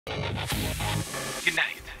Good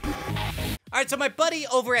night. All right, so my buddy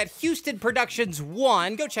over at Houston Productions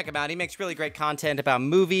 1, go check him out. He makes really great content about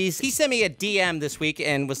movies. He sent me a DM this week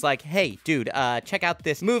and was like, hey, dude, check out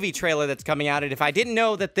this movie trailer that's coming out. And if I didn't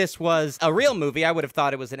know that this was a real movie, I would have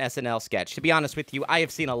thought it was an SNL sketch. To be honest with you, I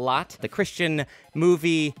have seen a lot. The Christian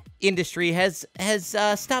movie industry has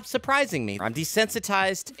stopped surprising me. I'm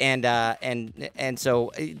desensitized, and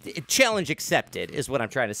so challenge accepted is what I'm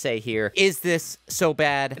trying to say here. Is this so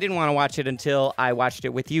bad? I didn't want to watch it until I watched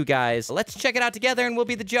it with you guys. Let's check it out together, and we'll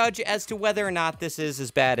be the judge as to whether or not this is as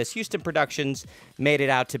bad as Houston Productions made it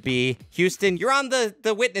out to be. Houston, you're on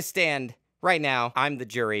the witness stand right now. I'm the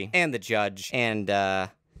jury and the judge, and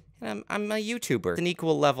I'm a YouTuber. It's an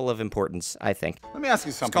equal level of importance, I think. Let me ask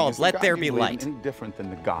you something. It's called Let There Be Light. Any different than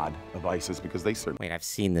the God of ISIS? Because they certainly... Wait, I've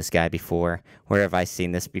seen this guy before. Where have I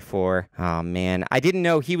seen this before? Oh, man. I didn't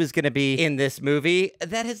know he was going to be in this movie.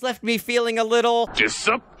 That has left me feeling a little...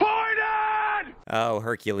 Disappointed! Oh,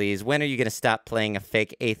 Hercules, when are you going to stop playing a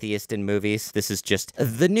fake atheist in movies? This is just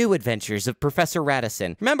the new adventures of Professor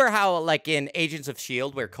Radisson. Remember how, like, in Agents of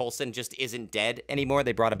S.H.I.E.L.D., where Coulson just isn't dead anymore?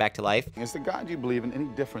 They brought him back to life? Is the God you believe in any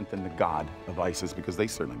different than the God of ISIS? Because they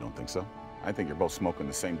certainly don't think so. I think you're both smoking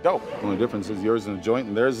the same dope. The only difference is yours in a joint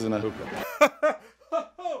and theirs is in a hookah.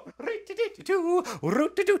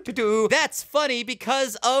 That's funny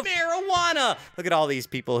because of marijuana. Look at all these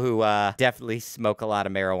people who definitely smoke a lot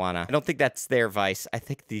of marijuana. I don't think that's their vice. I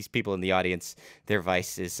think these people in the audience, their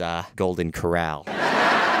vice is Golden Corral.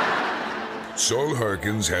 Saul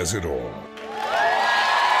Harkins has it all.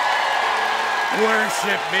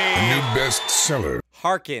 Worship me. A new bestseller.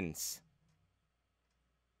 Harkins.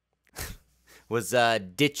 Was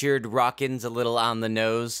Ditchard Rockins a little on the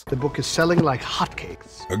nose? The book is selling like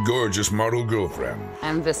hotcakes. A gorgeous model girlfriend.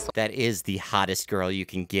 And this. That is the hottest girl you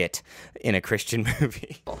can get in a Christian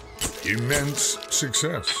movie. Immense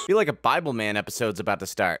success. I feel like a Bible Man episode's about to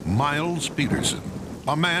start. Miles Peterson,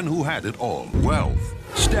 a man who had it all. Wealth,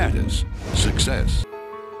 status, success.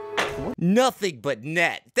 Nothing but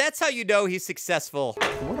net. That's how you know he's successful.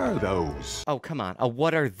 What are those? Oh, come on. A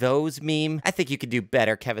what are those meme? I think you could do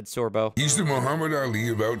better, Kevin Sorbo. He's the Muhammad Ali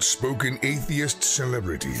of outspoken atheist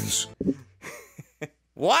celebrities.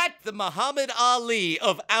 What? The Muhammad Ali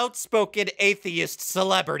of outspoken atheist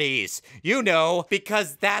celebrities. You know,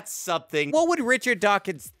 because that's something. What would Richard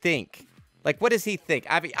Dawkins think? Like, what does he think?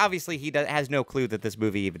 Obviously, he has no clue that this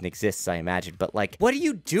movie even exists, I imagine. But, like, what are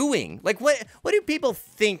you doing? Like, what do people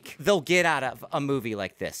think they'll get out of a movie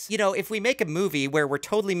like this? You know, if we make a movie where we're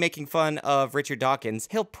totally making fun of Richard Dawkins,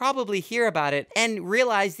 he'll probably hear about it and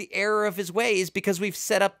realize the error of his ways because we've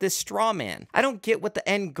set up this straw man. I don't get what the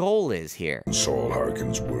end goal is here. Saul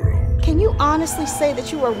Harkins' world. Can you honestly say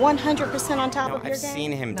that you are 100% on top of your I've game?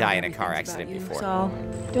 seen him die in a car accident before. So,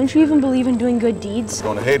 don't you even believe in doing good deeds?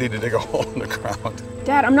 Going to Haiti to dig a hole in the ground.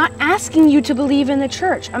 Dad, I'm not asking you to believe in the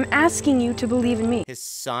church. I'm asking you to believe in me. His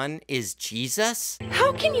son is Jesus?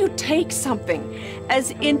 How can you take something as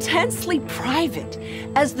intensely private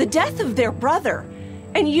as the death of their brother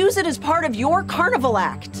and use it as part of your carnival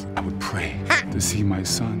act? I would pray to see my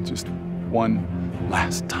son just one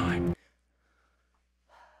last time.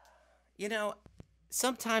 You know,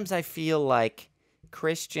 sometimes I feel like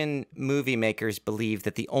Christian movie makers believe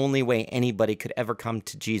that the only way anybody could ever come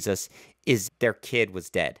to Jesus is their kid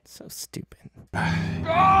was dead. So stupid.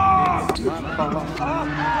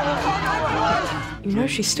 You know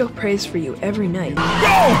she still prays for you every night.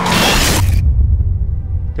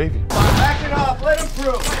 Baby. Back it up, let him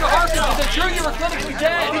through. Mr. Harkins, is it true you were clinically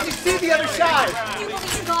dead? Did you see the other side? Do you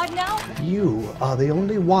believe in God now? You are the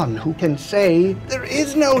only one who can say there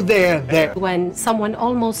is no there. When someone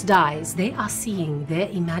almost dies, they are seeing their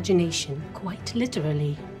imagination quite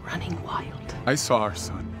literally running wild. I saw our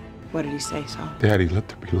son. What did he say, Saul? Daddy, let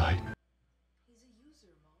there be light.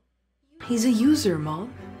 He's a user,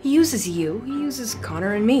 Mom. He uses you. He uses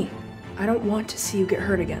Connor and me. I don't want to see you get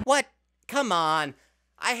hurt again. What? Come on.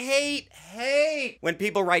 I hate when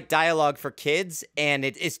people write dialogue for kids and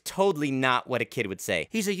it is totally not what a kid would say.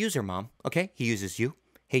 He's a user, Mom, okay? He uses you.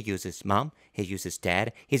 He uses Mom. He uses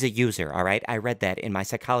Dad. He's a user, all right? I read that in my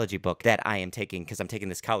psychology book that I am taking because I'm taking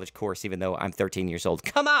this college course even though I'm 13 years old.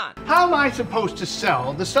 Come on! How am I supposed to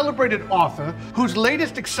sell the celebrated author whose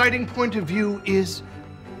latest exciting point of view is,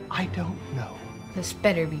 I don't know? This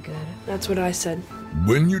better be good. That's what I said.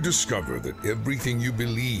 When you discover that everything you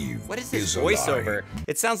believe What is this a voiceover? lie.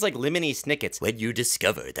 It sounds like Lemony Snicket's. When you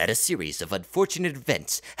discover that a series of unfortunate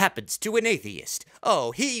events happens to an atheist,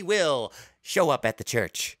 oh, he will show up at the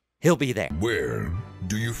church. he'll be there. Where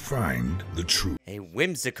do you find the truth? A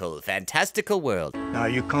whimsical, fantastical world. Now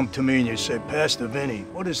you come to me and you say, Pastor Vinny,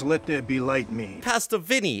 what does let there be light mean? Pastor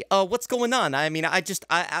Vinny, what's going on? I mean,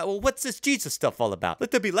 what's this Jesus stuff all about?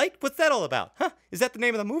 Let there be light? What's that all about? Huh? Is that the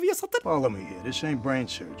name of the movie or something? Follow me here. This ain't brain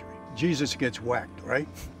surgery. Jesus gets whacked, right?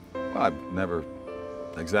 Well, I've never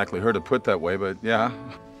exactly heard it put that way, but yeah.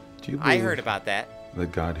 Do you I believe heard about that.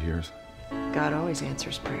 that God hears? God always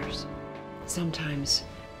answers prayers. Sometimes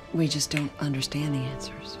we just don't understand the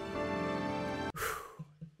answers.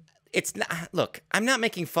 It's not, look, I'm not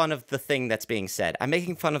making fun of the thing that's being said. I'm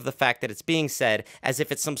making fun of the fact that it's being said as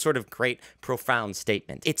if it's some sort of great, profound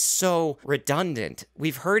statement. It's so redundant.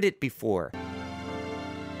 We've heard it before.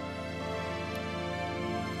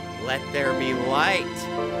 Let there be light.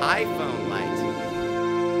 iPhone light.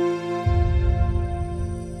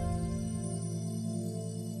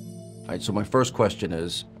 All right, so my first question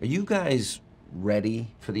is, are you guys ready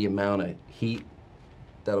for the amount of heat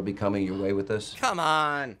that'll be coming your way with this? Come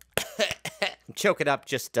on. I'm choking up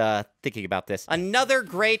just thinking about this. Another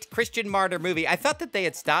great Christian martyr movie. I thought that they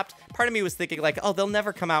had stopped. Part of me was thinking like, oh, they'll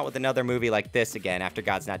never come out with another movie like this again after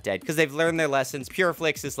God's Not Dead, because they've learned their lessons.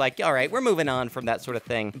 Pureflix is like, all right, we're moving on from that sort of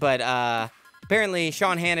thing. But apparently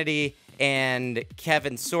Sean Hannity and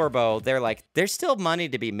Kevin Sorbo, they're like, there's still money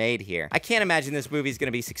to be made here. I can't imagine this movie's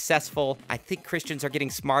gonna be successful. I think Christians are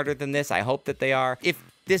getting smarter than this. I hope that they are. If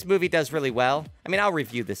this movie does really well, I mean, I'll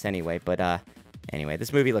review this anyway, but anyway,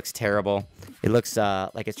 this movie looks terrible. It looks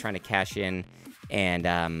like it's trying to cash in, and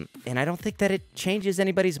I don't think that it changes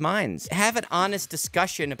anybody's minds. Have an honest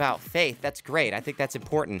discussion about faith. That's great. I think that's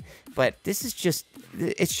important, but this is just,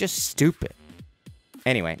 it's just stupid.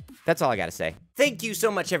 Anyway, that's all I gotta say. Thank you so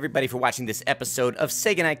much, everybody, for watching this episode of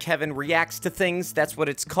Say Goodnight Kevin Reacts to Things. That's what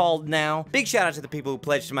it's called now. Big shout out to the people who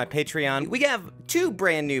pledged to my Patreon. We have 2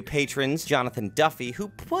 brand new patrons, Jonathan Duffy, who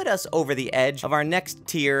put us over the edge of our next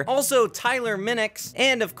tier. Also, Tyler Minix,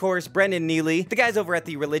 and of course, Brendan Neely, the guys over at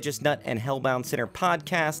the Religious Nut and Hellbound Center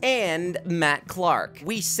podcast, and Matt Clark.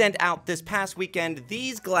 We sent out this past weekend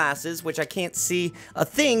these glasses, which I can't see a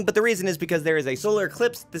thing, but the reason is because there is a solar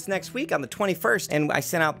eclipse this next week on the 21st, and I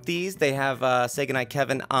sent out these. They have Say Goodnight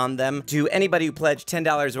Kevin on them to anybody who pledged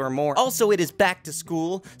 $10 or more. Also, it is back to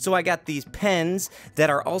school, so I got these pens that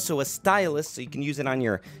are also a stylus, so you can use it on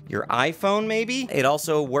your iPhone maybe. It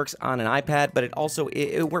also works on an iPad, but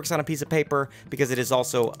it works on a piece of paper because it is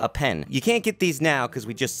also a pen. You can't get these now because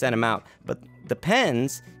we just sent them out, but the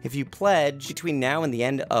pens, if you pledge between now and the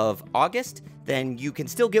end of August, then you can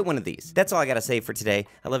still get one of these. That's all I gotta say for today.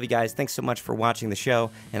 I love you guys. Thanks so much for watching the show,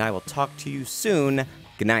 and I will talk to you soon.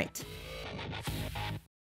 Good night.